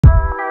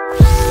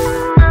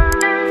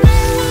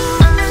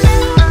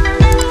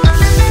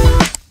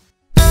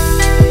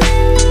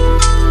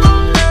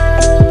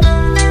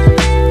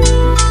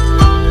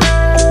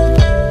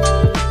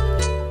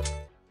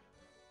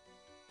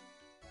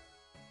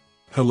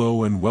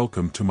Hello and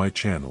welcome to my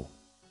channel.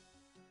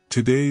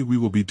 Today we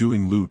will be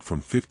doing loot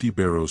from 50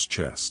 Barrows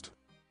chest.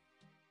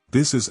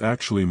 This is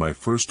actually my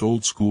first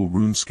old school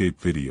RuneScape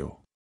video.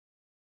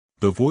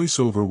 The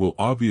voiceover will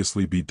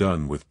obviously be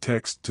done with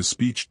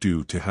text-to-speech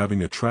due to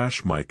having a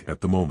trash mic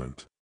at the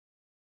moment.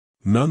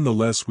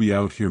 Nonetheless, we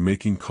out here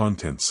making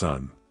content,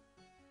 son.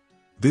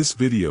 This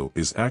video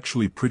is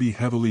actually pretty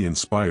heavily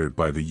inspired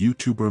by the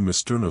YouTuber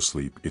Mr. No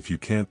Sleep, if you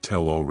can't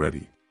tell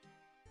already.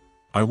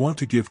 I want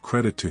to give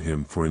credit to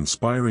him for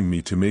inspiring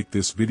me to make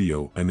this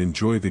video and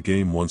enjoy the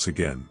game once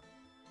again.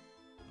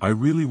 I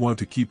really want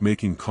to keep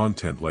making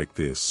content like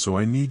this, so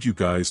I need you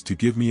guys to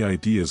give me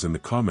ideas in the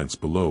comments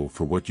below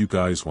for what you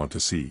guys want to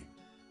see.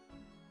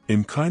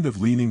 I'm kind of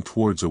leaning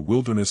towards a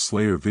Wilderness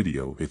Slayer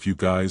video if you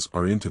guys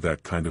are into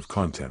that kind of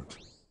content.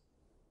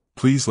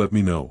 Please let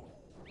me know.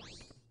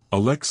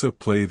 Alexa,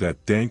 play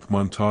that dank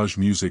montage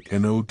music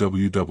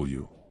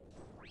NOWW.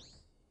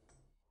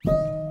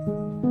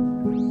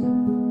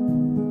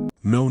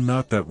 No,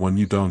 not that one,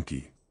 you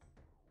donkey.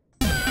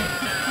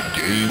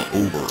 Game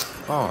over.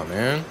 Oh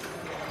man.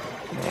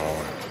 Come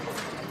on.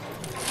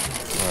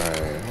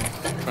 Alright.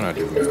 What can I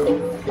do now?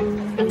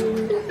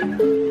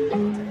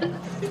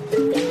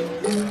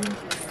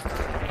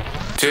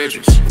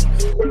 Tetris.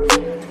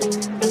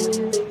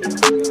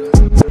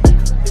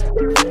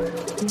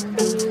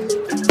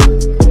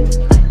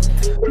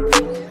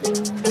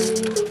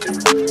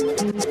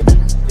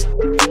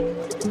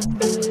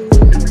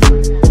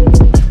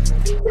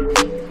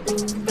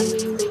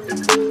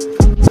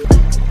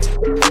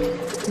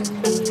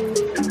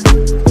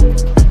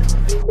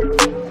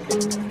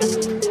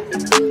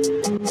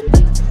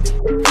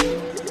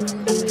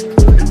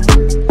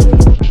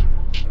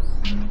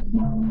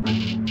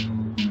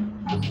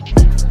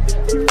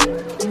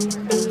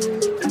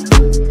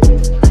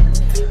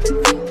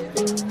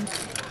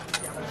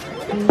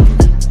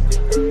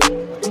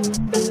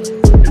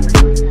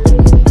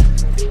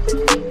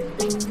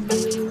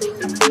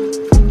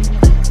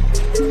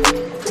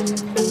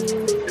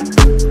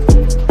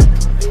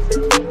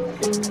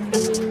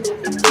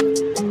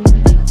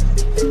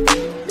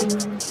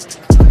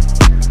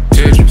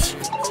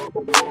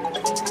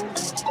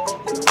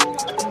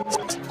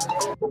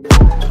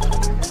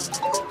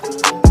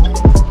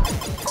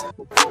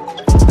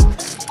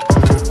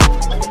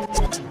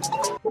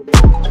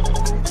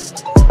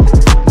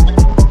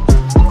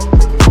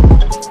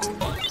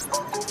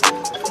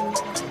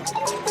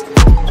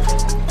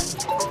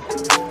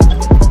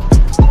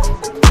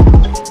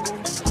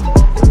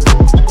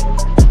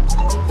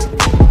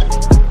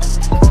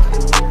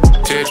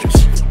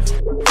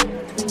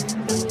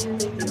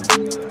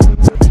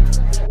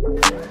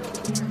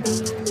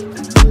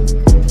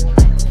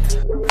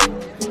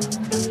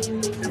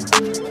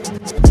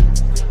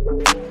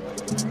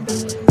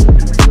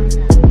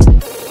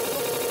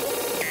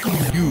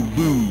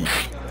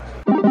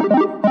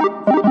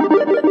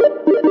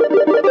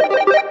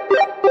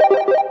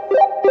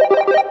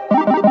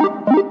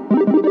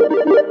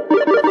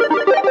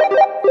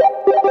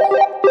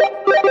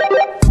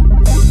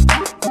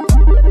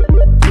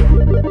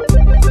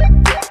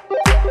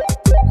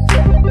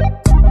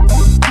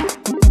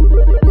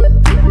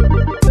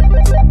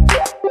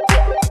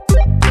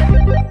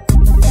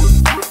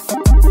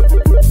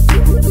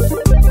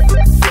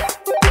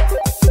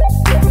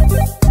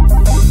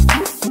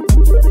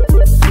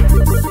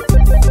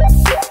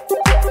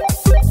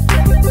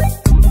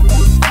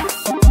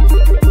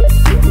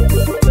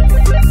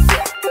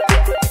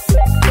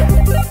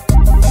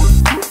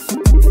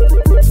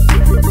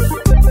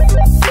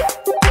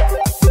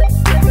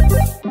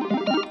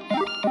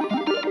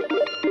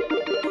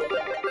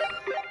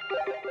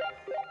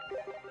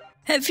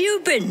 Have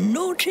you been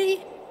naughty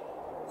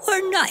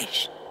or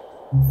nice?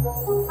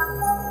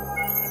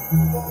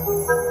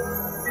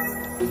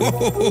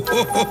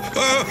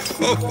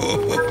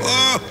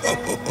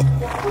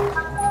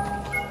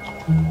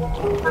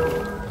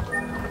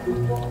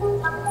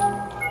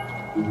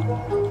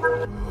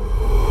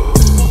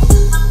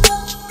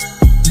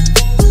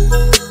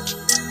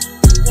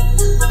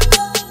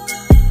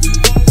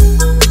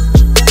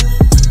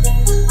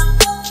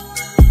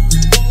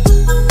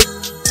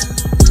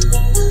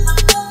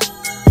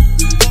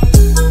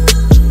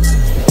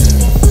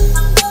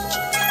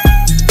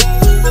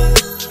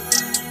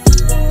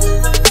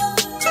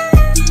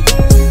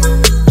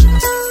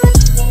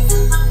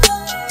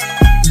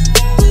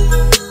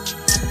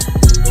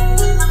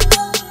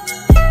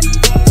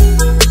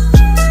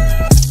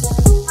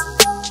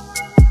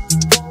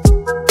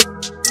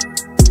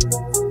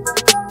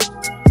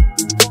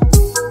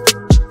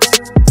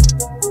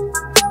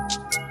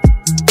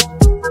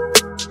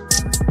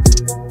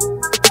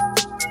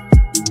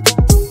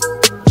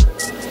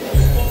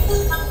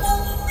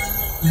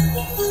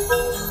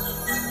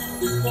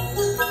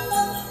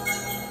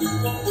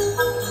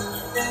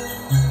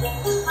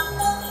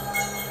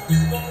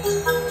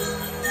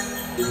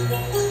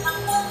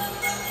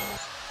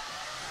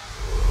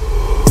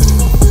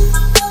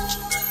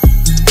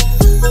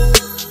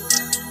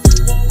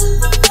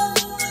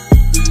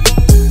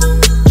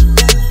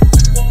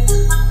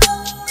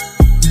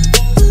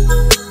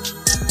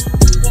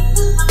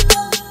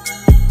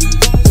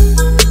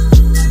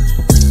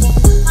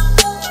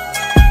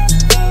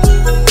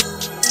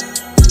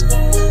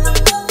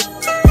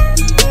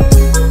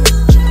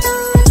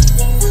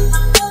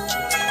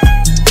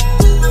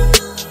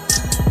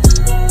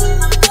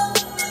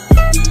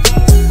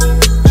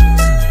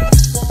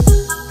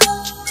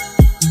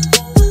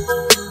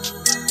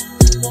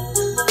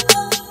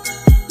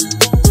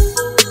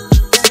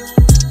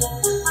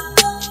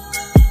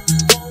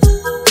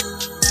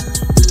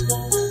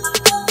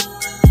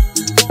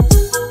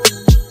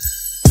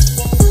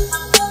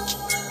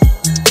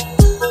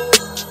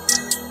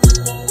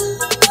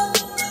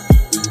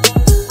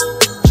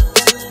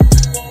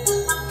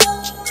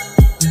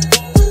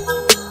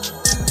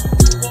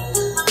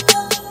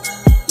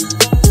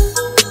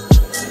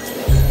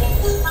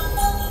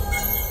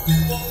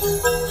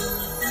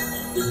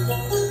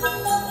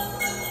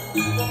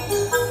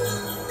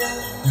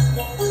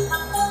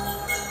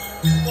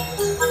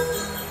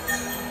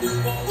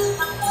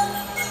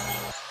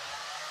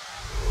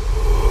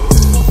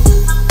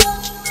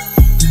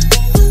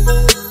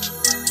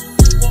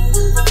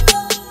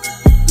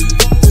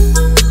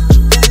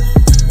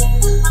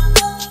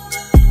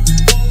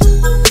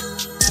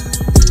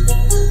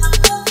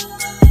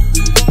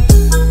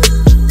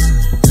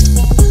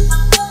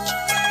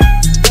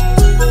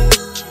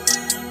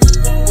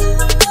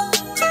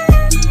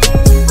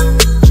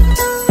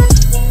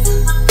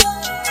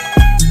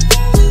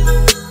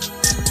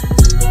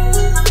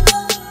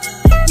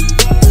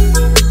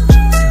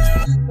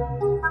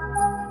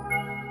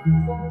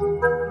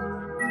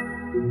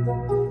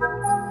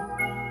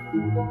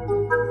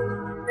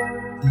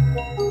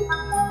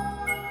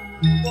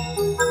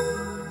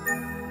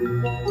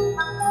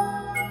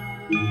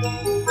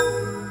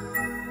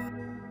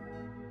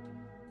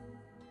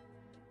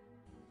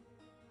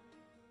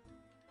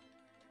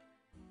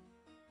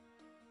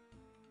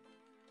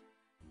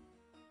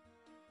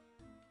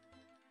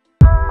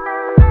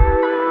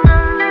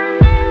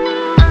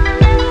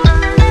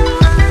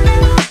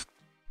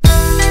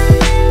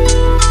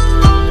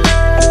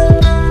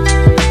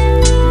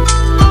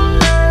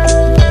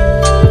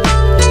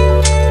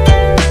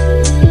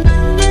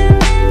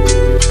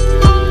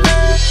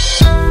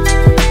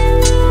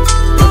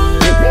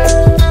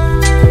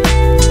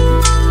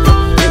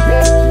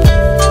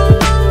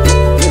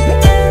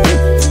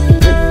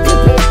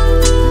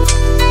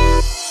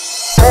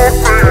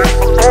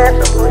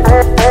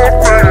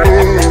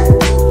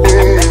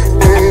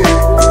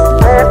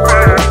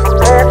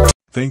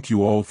 Thank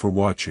you all for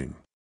watching.